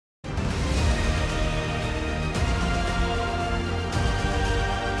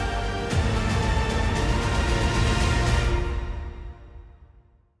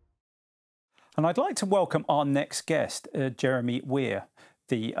And I'd like to welcome our next guest, Jeremy Weir,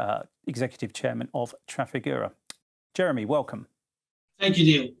 the Executive Chairman of Trafigura. Jeremy, welcome. Thank you,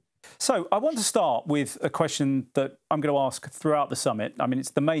 Neil. So I want to start with a question that I'm going to ask throughout the summit. I mean, it's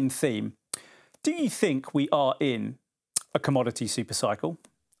the main theme. Do you think we are in a commodity supercycle?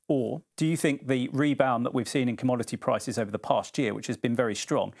 Or do you think the rebound that we've seen in commodity prices over the past year, which has been very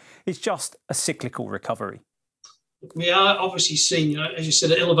strong, is just a cyclical recovery? We are obviously seeing, as you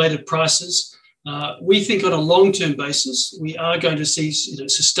said, elevated prices. We think on a long-term basis, we are going to see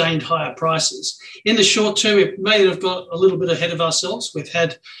sustained higher prices. In the short term, it may have got a little bit ahead of ourselves. We've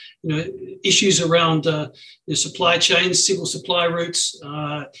had issues around supply chains, single supply routes,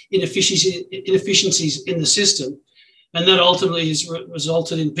 inefficiencies in the system. And that ultimately has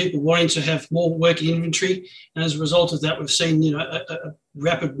resulted in people wanting to have more working inventory. And as a result of that, we've seen a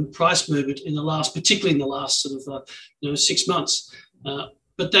rapid price movement particularly in the last sort of 6 months.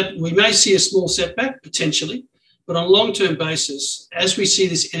 But that we may see a small setback potentially. But on a long-term basis, as we see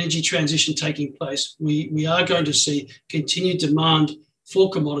this energy transition taking place, we are going to see continued demand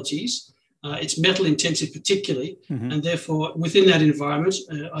for commodities. It's metal intensive particularly, and therefore within that environment,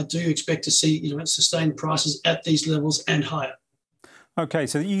 I do expect to see sustained prices at these levels and higher. Okay,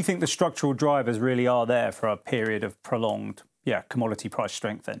 so you think the structural drivers really are there for a period of prolonged, commodity price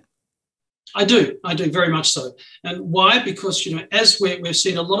strength then? I do very much so. And why? Because as we've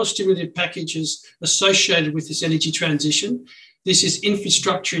seen a lot of stimulative packages associated with this energy transition. This is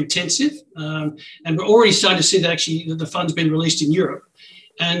infrastructure intensive, and we're already starting to see that actually the fund's been released in Europe.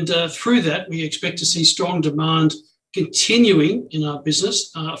 And through that, we expect to see strong demand continuing in our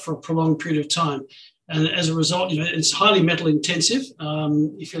business for a prolonged period of time. And as a result, it's highly metal intensive,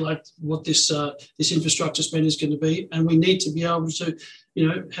 if you like, what this infrastructure spend is going to be. And we need to be able to,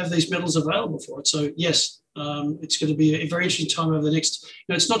 have these metals available for it. So yes, it's going to be a very interesting time over the next,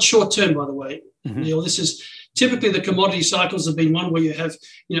 it's not short term, by the way, Neil. This is typically the commodity cycles have been one where you have,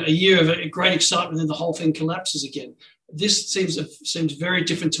 a year of a great excitement and then the whole thing collapses again. This seems very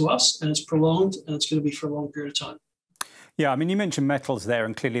different to us, and it's prolonged, and it's going to be for a long period of time. Yeah, I mean, you mentioned metals there,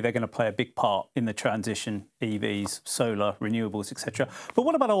 and clearly they're going to play a big part in the transition, EVs, solar, renewables, etc. But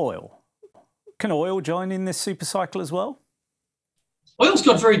what about oil? Can oil join in this super cycle as well? Oil's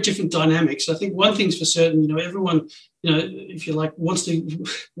got very different dynamics. I think one thing's for certain, everyone, if you like, wants to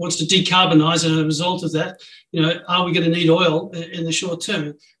decarbonise, and as a result of that, are we going to need oil in the short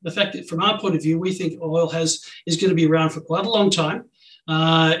term? The fact that from our point of view, we think oil is going to be around for quite a long time.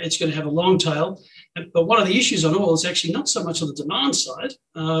 It's going to have a long tail. But one of the issues on oil is actually not so much on the demand side.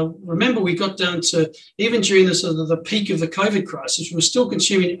 Remember, we got down to, even during the peak of the COVID crisis, we were still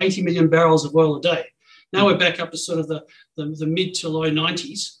consuming 80 million barrels of oil a day. Now we're back up to sort of the mid to low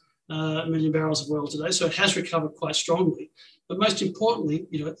 90s million barrels of oil today. So it has recovered quite strongly. But most importantly,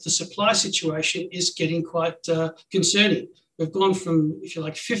 the supply situation is getting quite concerning. We've gone from, if you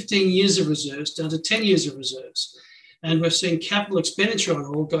like, 15 years of reserves down to 10 years of reserves. And we've seen capital expenditure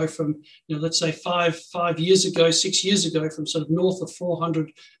on oil go from, let's say 5 years ago, 6 years ago, from sort of north of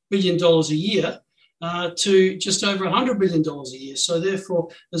 $400 billion a year to just over $100 billion a year. So therefore,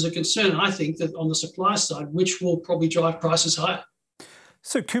 there's a concern, I think, that on the supply side, which will probably drive prices higher.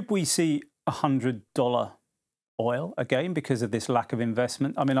 So could we see $100 oil again because of this lack of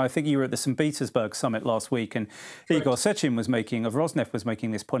investment? I mean, I think you were at the St. Petersburg summit last week, and Igor Sechin of Rosneft was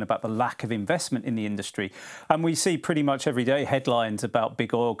making this point about the lack of investment in the industry. And we see pretty much every day headlines about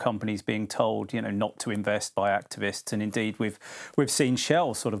big oil companies being told, not to invest by activists. And indeed, we've seen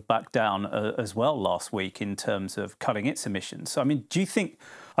Shell sort of back down as well last week in terms of cutting its emissions. So, I mean, do you think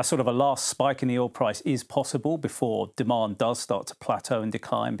a sort of a last spike in the oil price is possible before demand does start to plateau and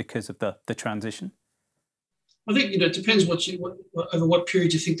decline because of the transition? I think it depends over what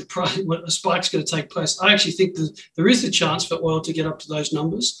period you think the spike's going to take place. I actually think that there is a chance for oil to get up to those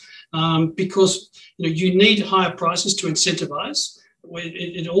numbers because you need higher prices to incentivize.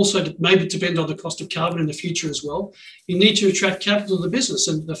 It also maybe depend on the cost of carbon in the future as well. You need to attract capital to the business,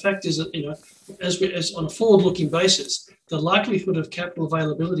 and the fact is that as on a forward-looking basis, the likelihood of capital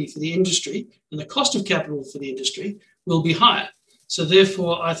availability for the industry and the cost of capital for the industry will be higher. So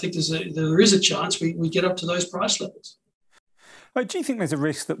therefore, I think there is a chance we get up to those price levels. Do you think there's a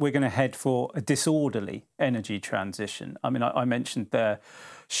risk that we're going to head for a disorderly energy transition? I mean, I mentioned there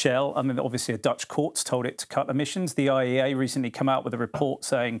Shell. I mean, obviously, a Dutch court's told it to cut emissions. The IEA recently come out with a report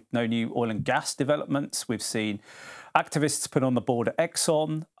saying no new oil and gas developments. We've seen activists put on the board at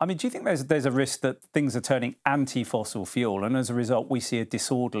Exxon. I mean, do you think there's a risk that things are turning anti-fossil fuel, and as a result, we see a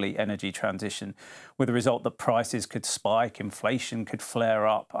disorderly energy transition, with the result that prices could spike, inflation could flare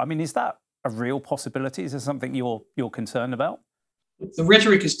up? I mean, is that a real possibility? Is there something you're concerned about? The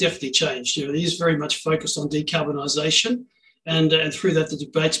rhetoric has definitely changed. It is very much focused on decarbonisation, and through that, the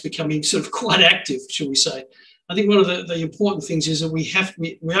debate's becoming sort of quite active, shall we say. I think one of the important things is that we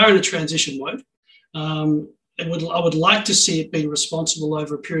are in a transition mode. I would like to see it being responsible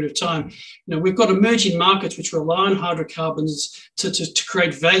over a period of time. We've got emerging markets which rely on hydrocarbons to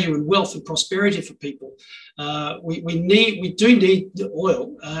create value and wealth and prosperity for people. We do need the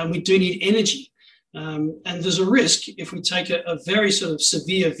oil, and we do need energy. And there's a risk if we take a very sort of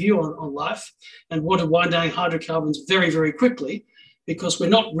severe view on life and want to wind down hydrocarbons very, very quickly, because we're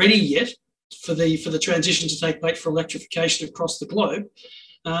not ready yet for the transition to take place for electrification across the globe.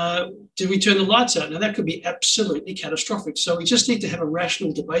 Do we turn the lights out? Now, that could be absolutely catastrophic. So we just need to have a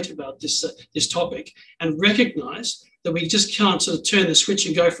rational debate about this topic and recognise that we just can't sort of turn the switch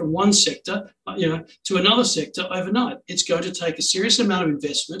and go from one sector, to another sector overnight. It's going to take a serious amount of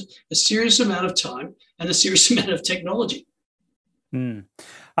investment, a serious amount of time, and a serious amount of technology. Mm.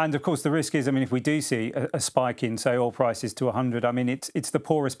 And of course, the risk is, if we do see a spike in, say, oil prices to 100, it's the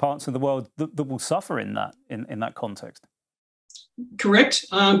poorest parts of the world that will suffer in that context. Correct,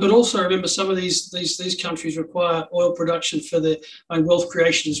 but also remember, some of these countries require oil production for their own wealth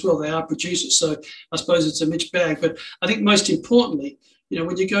creation as well. They are producers, so I suppose it's a mixed bag. But I think most importantly,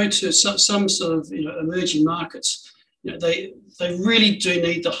 when you go to some sort of emerging markets, they really do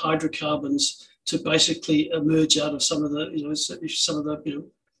need the hydrocarbons to basically emerge out of some of the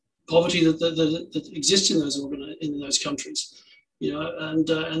poverty that exists in those countries. And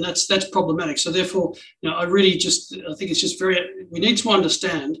that's problematic. So therefore, I think it's just we need to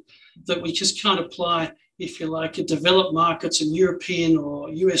understand that we just can't apply, if you like, developed markets and European or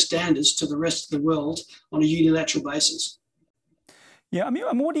US standards to the rest of the world on a unilateral basis. Yeah,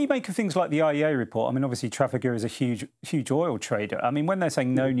 and what do you make of things like the IEA report? Obviously, Trafigura is a huge oil trader. When they're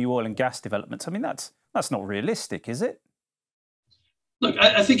saying no new oil and gas developments, that's not realistic, is it? Look,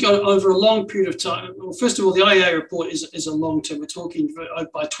 I think over a long period of time, well, first of all, the IEA report is a long term. We're talking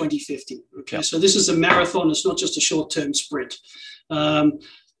by 2050. Okay, yep. So this is a marathon. It's not just a short term sprint.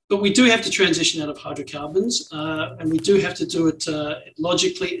 But we do have to transition out of hydrocarbons, and we do have to do it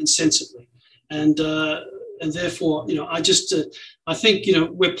logically and sensibly. And therefore, I think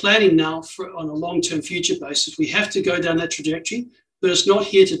we're planning now on a long term future basis. We have to go down that trajectory. But it's not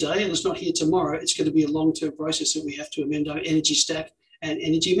here today, and it's not here tomorrow. It's going to be a long term process that we have to amend our energy stack and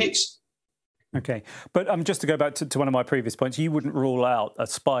energy mix. Okay, but just to go back to one of my previous points, you wouldn't rule out a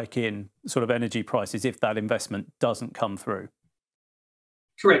spike in sort of energy prices if that investment doesn't come through?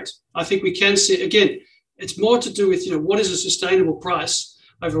 Correct. I think we can see, again, it's more to do with, what is a sustainable price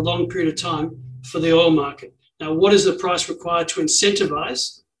over a long period of time for the oil market. Now, what is the price required to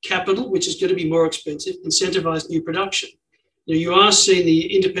incentivize capital, which is going to be more expensive, incentivize new production? You are seeing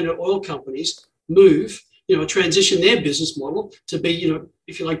the independent oil companies move, transition their business model to be,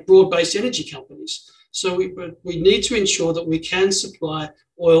 if you like, broad-based energy companies. So we need to ensure that we can supply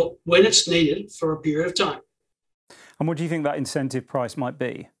oil when it's needed for a period of time. And what do you think that incentive price might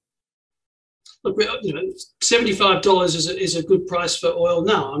be? Look, $75 is a good price for oil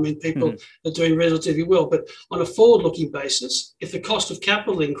now. People are doing relatively well, but on a forward-looking basis, if the cost of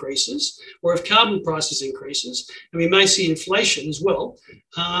capital increases, or if carbon prices increases, and we may see inflation as well,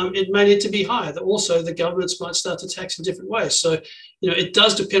 it may need to be higher. Also, the governments might start to tax in different ways. So, it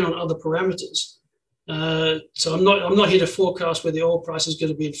does depend on other parameters. So I'm not here to forecast where the oil price is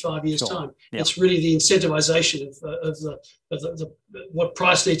going to be in 5 years' time. Yep. It's really the incentivization of what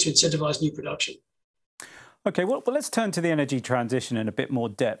price needs to incentivize new production. Okay, well, let's turn to the energy transition in a bit more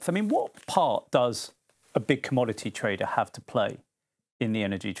depth. What part does a big commodity trader have to play in the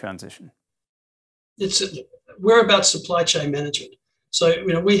energy transition? We're about supply chain management. So,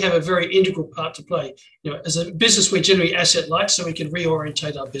 we have a very integral part to play. As a business, we're generally asset light, so we can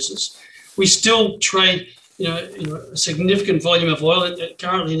reorientate our business. We still trade, a significant volume of oil,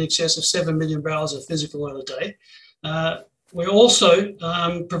 currently in excess of 7 million barrels of physical oil a day. We're also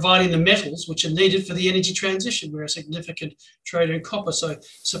providing the metals which are needed for the energy transition. We're a significant trader in copper. So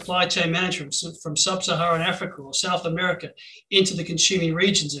supply chain management from sub-Saharan Africa or South America into the consuming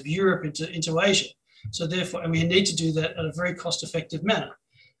regions of Europe into Asia. So therefore, and we need to do that in a very cost-effective manner.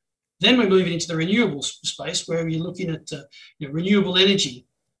 Then we're moving into the renewable space where we're looking at renewable energy.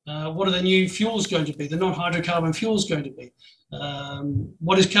 What are the new fuels going to be? The non-hydrocarbon fuels going to be?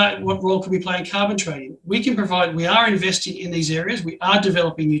 What role can we play in carbon trading? We are investing in these areas. We are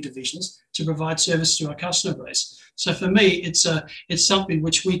developing new divisions to provide service to our customer base. So for me, it's something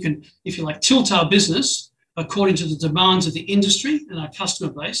which we can, if you like, tilt our business according to the demands of the industry and our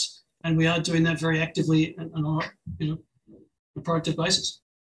customer base. And we are doing that very actively and on a proactive basis.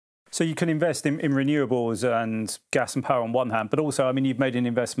 So you can invest in renewables and gas and power on one hand, but also, I mean, you've made an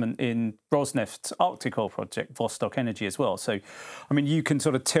investment in Rosneft's Arctic oil project, Vostok Energy as well. So, I mean, you can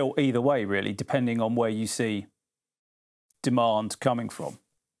sort of tilt either way, really, depending on where you see demand coming from.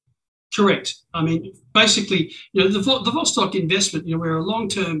 Correct. I mean, basically, the Vostok investment, we're a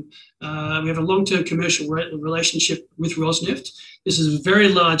long-term, we have a long-term commercial relationship with Rosneft. This is a very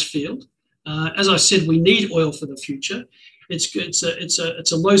large field. As I said, we need oil for the future.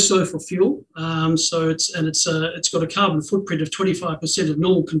 It's a low sulfur fuel, so it's got a carbon footprint of 25% of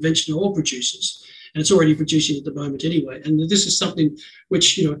normal conventional oil producers, and it's already producing at the moment anyway. And this is something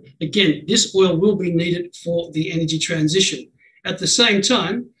which, again, this oil will be needed for the energy transition. At the same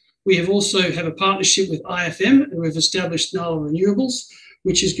time, we have a partnership with IFM, and we've established Nala Renewables,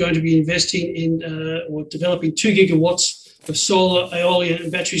 which is going to be investing in or developing 2 gigawatts of solar, aeolian,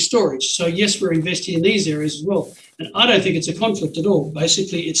 and battery storage. So yes, we're investing in these areas as well. And I don't think it's a conflict at all.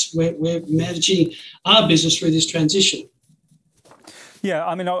 Basically, we're managing our business through this transition. Yeah,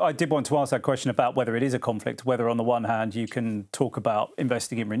 I mean, I did want to ask that question about whether it is a conflict, whether on the one hand you can talk about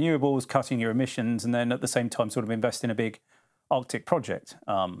investing in renewables, cutting your emissions, and then at the same time sort of invest in a big Arctic project.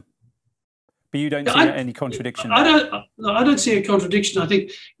 But you don't see any contradiction. I don't see a contradiction. I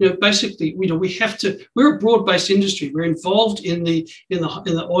think basically we have to. We're a broad-based industry. We're involved in the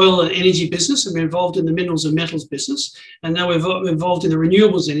oil and energy business, and we're involved in the minerals and metals business, and now we're involved in the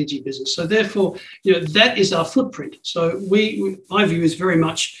renewables energy business. So therefore, that is our footprint. So my view is very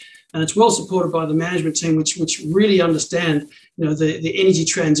much, and it's well supported by the management team, which really understand the energy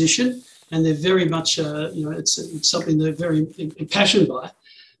transition, and they're very much it's something they're very impassioned by.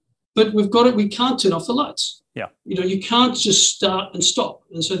 But we can't turn off the lights. Yeah. You can't just start and stop.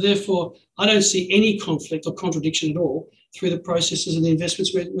 And so therefore, I don't see any conflict or contradiction at all through the processes and the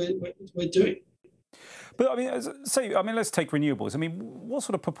investments we're doing. But I mean, let's take renewables. I mean, what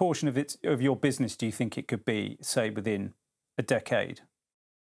sort of proportion of your business do you think it could be, say, within a decade?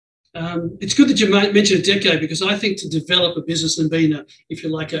 It's good that you mentioned a decade, because I think to develop a business and being if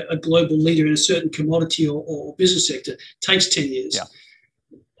you're like a global leader in a certain commodity or business sector takes 10 years. Yeah.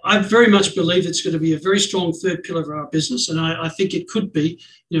 I very much believe it's going to be a very strong third pillar of our business, and I think it could be,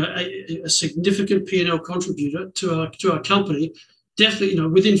 a significant P&L contributor to our company, definitely,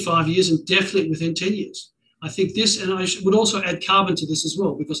 within 5 years and definitely within 10 years. I think this, and I would also add carbon to this as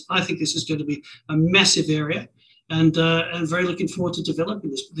well, because I think this is going to be a massive area, and very looking forward to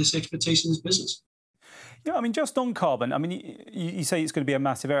developing this expertise in this business. Yeah, I mean, just on carbon, I mean, you say it's going to be a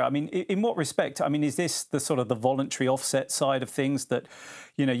massive area. I mean, in what respect? I mean, is this the sort of the voluntary offset side of things that,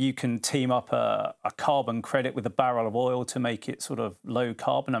 you can team up a carbon credit with a barrel of oil to make it sort of low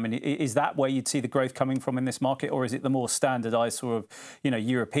carbon? I mean, is that where you'd see the growth coming from in this market, or is it the more standardised sort of,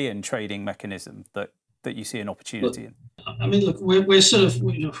 European trading mechanism that you see an opportunity in? I mean, look, we're sort of,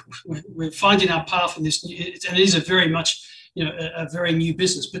 we're finding our path in this, and it is a very much, a very new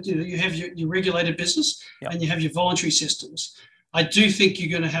business. But you have your regulated business, yep, and you have your voluntary systems. I do think you're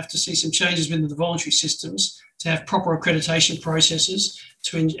going to have to see some changes within the voluntary systems to have proper accreditation processes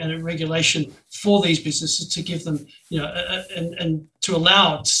and a regulation for these businesses to give them, and to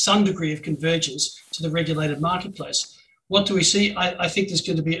allow some degree of convergence to the regulated marketplace. What do we see? I think there's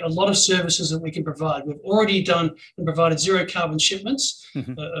going to be a lot of services that we can provide. We've already done and provided zero carbon shipments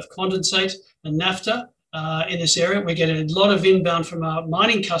of condensate and naphtha in this area. We're getting a lot of inbound from our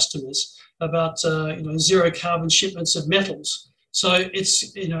mining customers about zero carbon shipments of metals. So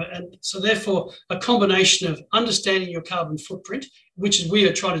it's and so therefore a combination of understanding your carbon footprint, which we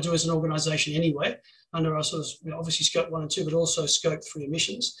are trying to do as an organisation anyway, under our sort of obviously scope 1 and 2, but also scope 3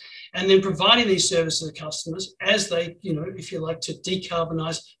 emissions, and then providing these services to customers as they, if you like, to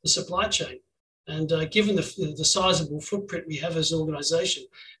decarbonise the supply chain. And given the sizable footprint we have as an organisation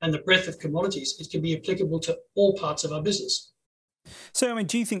and the breadth of commodities, it can be applicable to all parts of our business. So, I mean,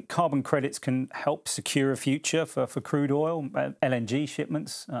 do you think carbon credits can help secure a future for crude oil, LNG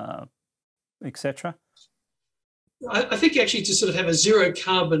shipments, etc.? I think actually to sort of have a zero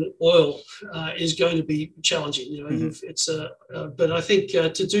carbon oil is going to be challenging. But I think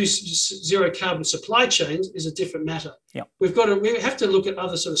to do zero carbon supply chains is a different matter. Yeah. We have to look at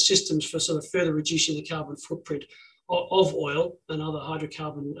other sort of systems for sort of further reducing the carbon footprint of oil and other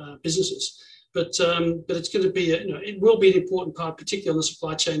hydrocarbon businesses. But it's going to be it will be an important part, particularly on the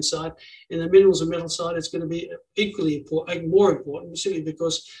supply chain side. In the minerals and metal side, it's going to be equally important, more important, simply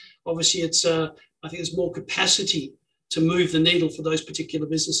because obviously it's I think there's more capacity to move the needle for those particular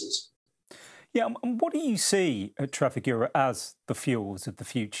businesses. Yeah, and what do you see at Trafigura as the fuels of the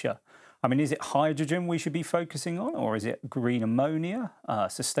future? I mean, is it hydrogen we should be focusing on, or is it green ammonia,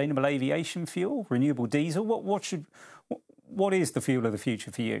 sustainable aviation fuel, renewable diesel? What is the fuel of the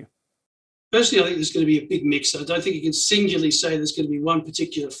future for you? Personally, I think there's going to be a big mix. I don't think you can singularly say there's going to be one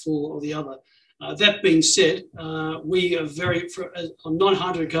particular fuel or the other. That being said, we are on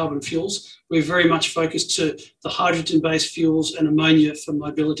non-hydrocarbon fuels, we're very much focused to the hydrogen-based fuels and ammonia for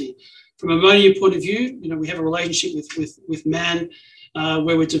mobility. From an ammonia point of view, we have a relationship with MAN,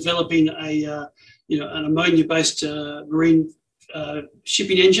 where we're developing an ammonia-based marine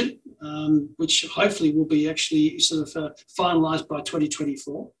shipping engine, which hopefully will be actually sort of finalised by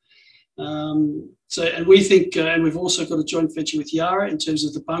 2024. And we think, and we've also got a joint venture with Yara in terms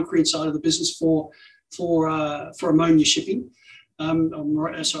of the bunkering side of the business for ammonia shipping,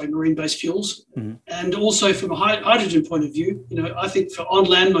 marine-based fuels. Mm-hmm. And also from a hydrogen point of view, I think for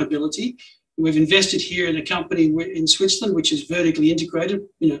on-land mobility, we've invested here in a company in Switzerland, which is vertically integrated,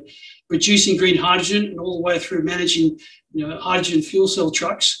 producing green hydrogen and all the way through managing, hydrogen fuel cell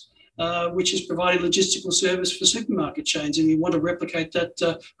trucks. Which is providing logistical service for supermarket chains, and we want to replicate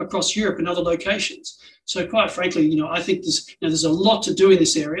that across Europe and other locations. So, quite frankly, I think there's a lot to do in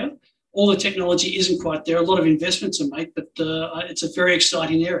this area. All the technology isn't quite there. A lot of investments are made, but it's a very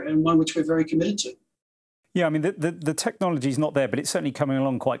exciting area and one which we're very committed to. Yeah, I mean, the technology is not there, but it's certainly coming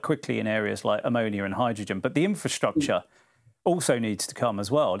along quite quickly in areas like ammonia and hydrogen. But the infrastructure also needs to come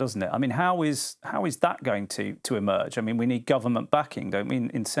as well, doesn't it? I mean, how is that going to emerge? I mean, we need government backing, don't we?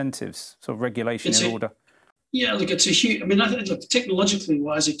 Incentives, sort of regulation in order. Yeah, look, it's a huge. I mean, I think, look, technologically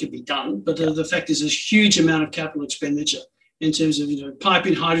wise, it could be done, but the fact is, there's a huge amount of capital expenditure in terms of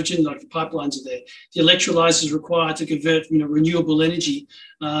piping hydrogen, like the pipelines are there. The electrolyzers required to convert renewable energy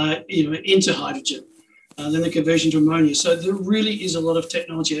into hydrogen. Then the conversion to ammonia. So there really is a lot of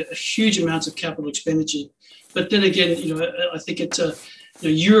technology, a huge amount of capital expenditure. But then again, I think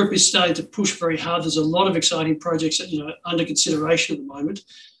Europe is starting to push very hard. There's a lot of exciting projects under consideration at the moment,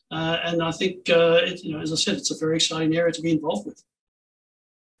 and I think as I said, it's a very exciting area to be involved with.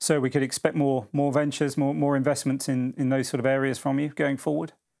 So we could expect more ventures, more investments in those sort of areas from you going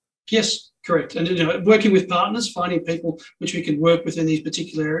forward. Yes, correct. And working with partners, finding people which we can work with in these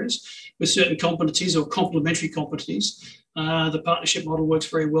particular areas with certain competencies or complementary competencies. The partnership model works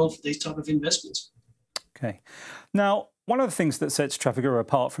very well for these type of investments. Okay. Now, one of the things that sets Trafigura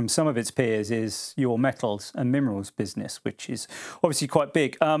apart from some of its peers is your metals and minerals business, which is obviously quite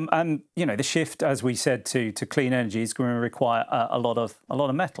big. And the shift, as we said, to clean energy is going to require a lot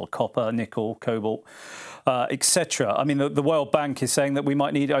of metal: copper, nickel, cobalt, etc. I mean, the World Bank is saying that we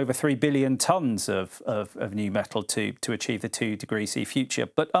might need over 3 billion tonnes of new metal to achieve the 2 degree C future.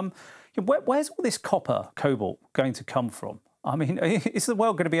 But where's all this copper, cobalt going to come from? I mean, is the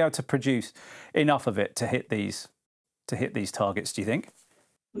world going to be able to produce enough of it to hit these targets, do you think?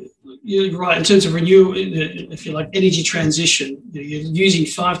 You're right. In terms of renewable, if you like, energy transition, you're using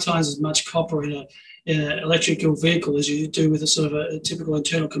 5 times as much copper in an electrical vehicle as you do with a sort of a typical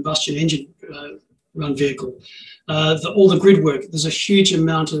internal combustion engine run vehicle. All the grid work, there's a huge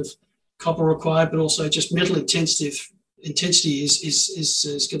amount of copper required, but also just metal intensity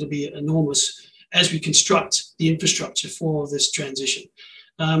is going to be enormous as we construct the infrastructure for this transition.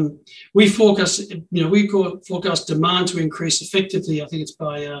 We forecast demand to increase effectively. I think it's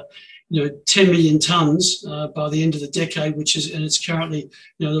by 10 million tonnes by the end of the decade, and it's currently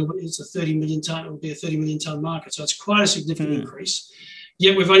it's a 30 million tonne. It will be a 30 million tonne market, so it's quite a significant increase.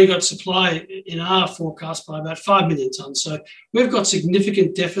 Yet we've only got supply in our forecast by about 5 million tonnes. So we've got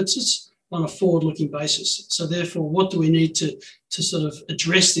significant deficits on a forward-looking basis. So therefore, what do we need to sort of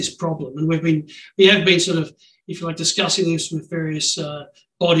address this problem? And we have been sort of, if you like, discussing this with various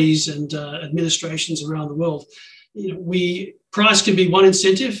bodies and administrations around the world. Price can be one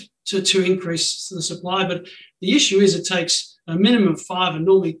incentive to increase the supply, but the issue is it takes a minimum of 5 and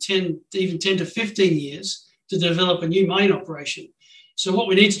normally 10 to 15 years to develop a new mining operation. So what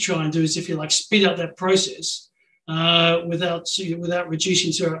we need to try and do is, if you like, speed up that process without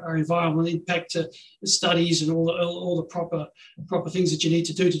reducing to our environmental impact studies and all the proper things that you need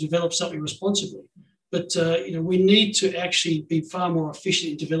to do to develop something responsibly. But we need to actually be far more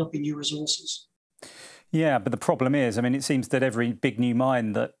efficient in developing new resources. Yeah, but the problem is, I mean, it seems that every big new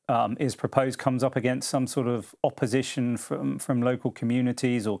mine that is proposed comes up against some sort of opposition from local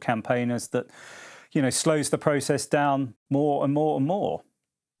communities or campaigners that, slows the process down more and more and more.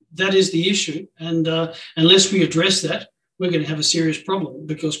 That is the issue. And unless we address that, we're going to have a serious problem,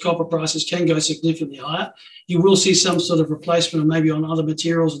 because copper prices can go significantly higher. You will see some sort of replacement, maybe on other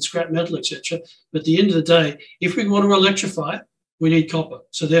materials and scrap metal, etc. But at the end of the day, if we want to electrify, we need copper.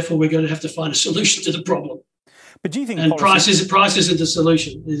 So therefore, we're going to have to find a solution to the problem. But do you think price isn't the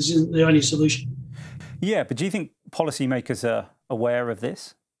solution? It isn't the only solution. Yeah, but do you think policymakers are aware of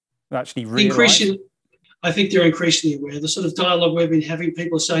this? Actually realise? I think they're increasingly aware. The sort of dialogue we've been having,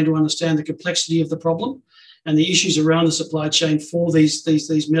 people are starting to understand the complexity of the problem and the issues around the supply chain for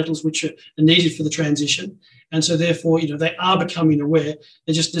these metals which are needed for the transition. And so therefore, they are becoming aware.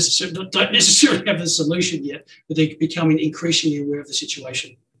 They just don't necessarily have the solution yet, but they're becoming increasingly aware of the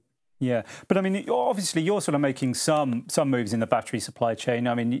situation. Yeah, but I mean, obviously you're sort of making some moves in the battery supply chain.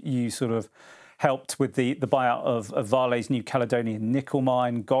 I mean, you sort of helped with the buyout of Vale's New Caledonian nickel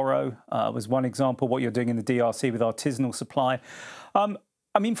mine. Goro was one example. What you're doing in the DRC with artisanal supply.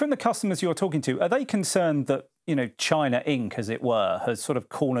 I mean, from the customers you're talking to, are they concerned that, China Inc., as it were, has sort of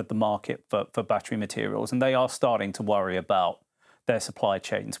cornered the market for battery materials, and they are starting to worry about their supply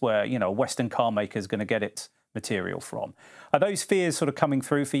chains where, a Western car maker is going to get its material from? Are those fears sort of coming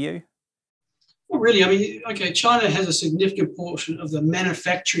through for you? Well, really, I mean, okay, China has a significant portion of the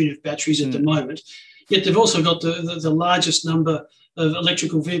manufacturing of batteries at the moment, yet they've also got the largest number of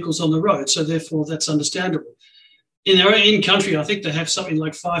electrical vehicles on the road, so therefore that's understandable. In their own country, I think they have something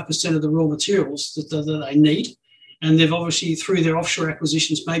like 5% of the raw materials that they need, and they've obviously, through their offshore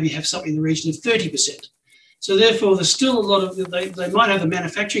acquisitions, maybe have something in the region of 30%. So therefore, there's still a lot of, they might have the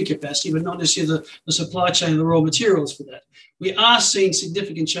manufacturing capacity, but not necessarily the supply chain and the raw materials for that. We are seeing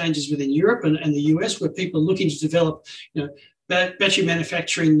significant changes within Europe and the US, where people are looking to develop, battery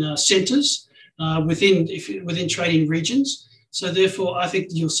manufacturing centres within trading regions. So therefore, I think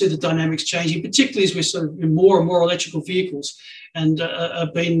you'll see the dynamics changing, particularly as we're sort of in more and more electrical vehicles and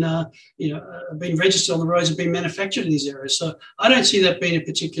are being registered on the roads and being manufactured in these areas. So I don't see that being a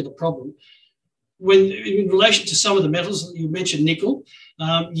particular problem. When in relation to some of the metals, you mentioned nickel.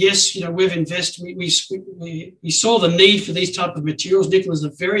 Yes, we've invested. We saw the need for these type of materials. Nickel is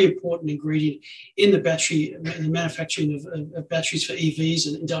a very important ingredient in the battery, in the manufacturing of batteries for EVs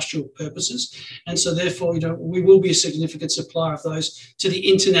and industrial purposes. And so, therefore, we will be a significant supplier of those to the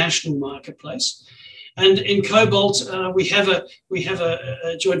international marketplace. And in cobalt, we have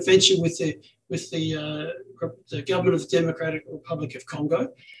a joint venture with the government of the Democratic Republic of Congo.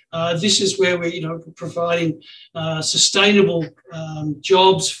 This is where we're providing sustainable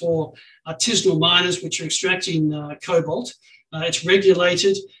jobs for artisanal miners which are extracting cobalt. It's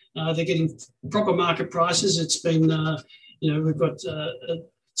regulated. They're getting proper market prices. It's been, we've got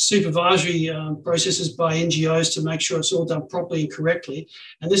supervisory processes by NGOs to make sure it's all done properly and correctly.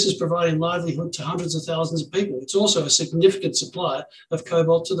 And this is providing livelihood to hundreds of thousands of people. It's also a significant supplier of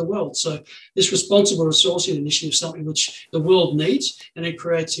cobalt to the world. So this responsible resourcing initiative is something which the world needs, and it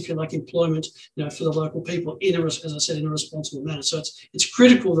creates, if you like, employment, for the local people as I said, in a responsible manner. So it's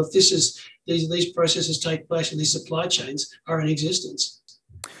critical that these processes take place and these supply chains are in existence.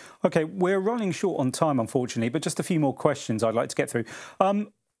 Okay, we're running short on time, unfortunately, but just a few more questions I'd like to get through.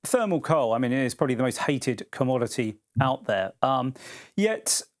 Thermal coal, I mean, it is probably the most hated commodity out there.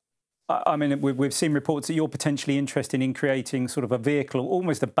 Yet, I mean, we've seen reports that you're potentially interested in creating sort of a vehicle,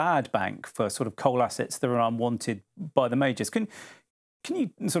 almost a bad bank for sort of coal assets that are unwanted by the majors. Can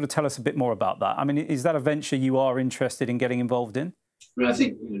you sort of tell us a bit more about that? I mean, is that a venture you are interested in getting involved in? Well, I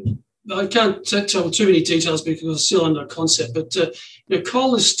think I can't tell too many details because it's still under concept, but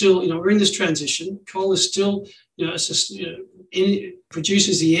coal is still, we're in this transition. Coal is still,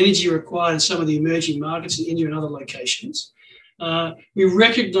 produces the energy required in some of the emerging markets in India and other locations. We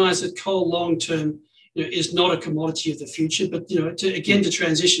recognise that coal long term is not a commodity of the future, but to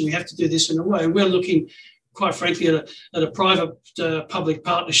transition, we have to do this in a way. And we're looking, quite frankly, at a private public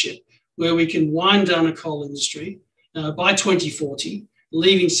partnership where we can wind down a coal industry by 2040.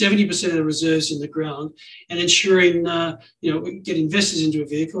 Leaving 70% of the reserves in the ground and ensuring, we get investors into a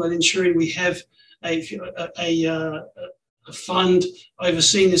vehicle and ensuring we have a fund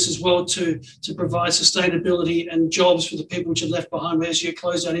overseeing this as well to provide sustainability and jobs for the people which are left behind as you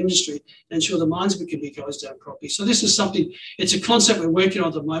close down industry and ensure the mines can be closed down properly. So this is something, it's a concept we're working on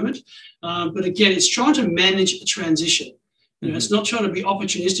at the moment, but again, it's trying to manage a transition. It's not trying to be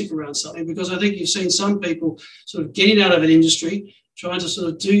opportunistic around something, because I think you've seen some people sort of getting out of an industry, trying to sort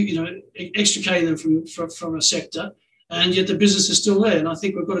of extricating them from a sector, and yet the business is still there. And I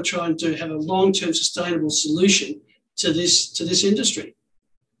think we've got to try and have a long-term sustainable solution to this industry.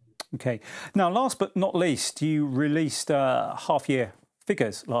 Okay. Now, last but not least, you released half-year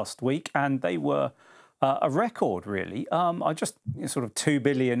figures last week, and they were a record, really. I just sort of $2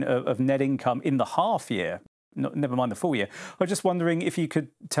 billion of net income in the half year. Never mind the full year. I was just wondering if you could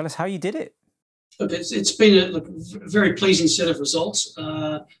tell us how you did it. Look, it's been a very pleasing set of results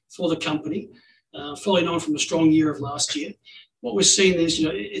for the company, following on from a strong year of last year. What we're seeing is,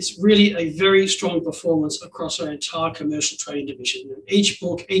 it's really a very strong performance across our entire commercial trading division. Each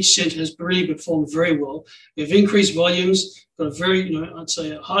book, each centre has really performed very well. We've increased volumes, got a very, I'd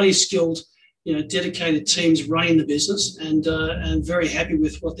say a highly skilled dedicated teams running the business, and very happy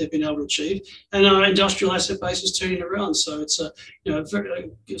with what they've been able to achieve. And our industrial asset base is turning around. So it's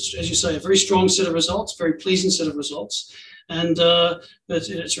as you say, a very strong set of results, very pleasing set of results, and but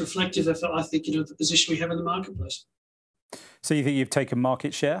it's reflective of, I think, the position we have in the marketplace. So you think you've taken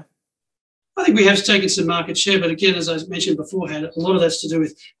market share? I think we have taken some market share, but again, as I mentioned beforehand, a lot of that's to do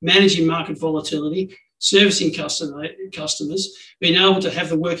with managing market volatility, servicing customers, being able to have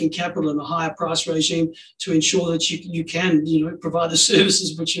the working capital and a higher price regime to ensure that you can provide the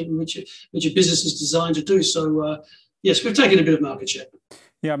services which your business is designed to do. So yes, we've taken a bit of market share.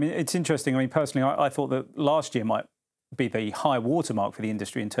 Yeah, I mean, it's interesting. I mean, personally, I thought that last year might be the high watermark for the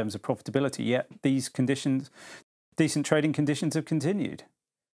industry in terms of profitability, yet these conditions, decent trading conditions, have continued.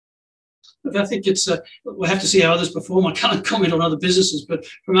 Look, I think we'll have to see how others perform. I can't comment on other businesses, but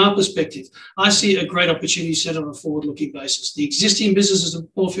from our perspective, I see a great opportunity set on a forward-looking basis. The existing businesses are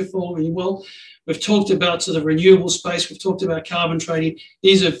performing well. We've talked about the renewable space. We've talked about carbon trading.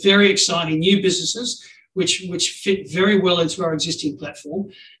 These are very exciting new businesses which fit very well into our existing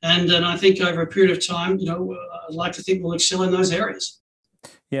platform. And I think over a period of time, I'd like to think we'll excel in those areas.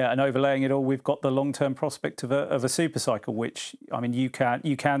 Yeah, and overlaying it all, we've got the long-term prospect of a super cycle, which, I mean, you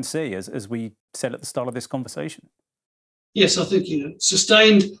can see, as we said at the start of this conversation. Yes, I think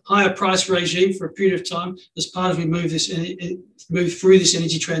sustained higher price regime for a period of time as part of we move through this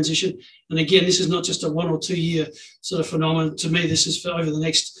energy transition. And again, this is not just a 1 or 2 year sort of phenomenon. To me, this is for over the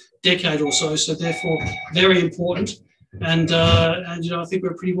next decade or so. So therefore, very important. And I think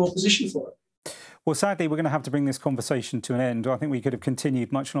we're pretty well positioned for it. Well, sadly, we're going to have to bring this conversation to an end. I think we could have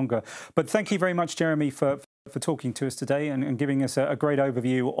continued much longer. But thank you very much, Jeremy, for talking to us today and giving us a great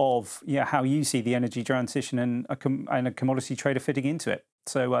overview of how you see the energy transition and a commodity trader fitting into it.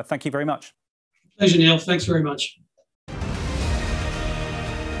 So thank you very much. Pleasure, Neil. Thanks very much.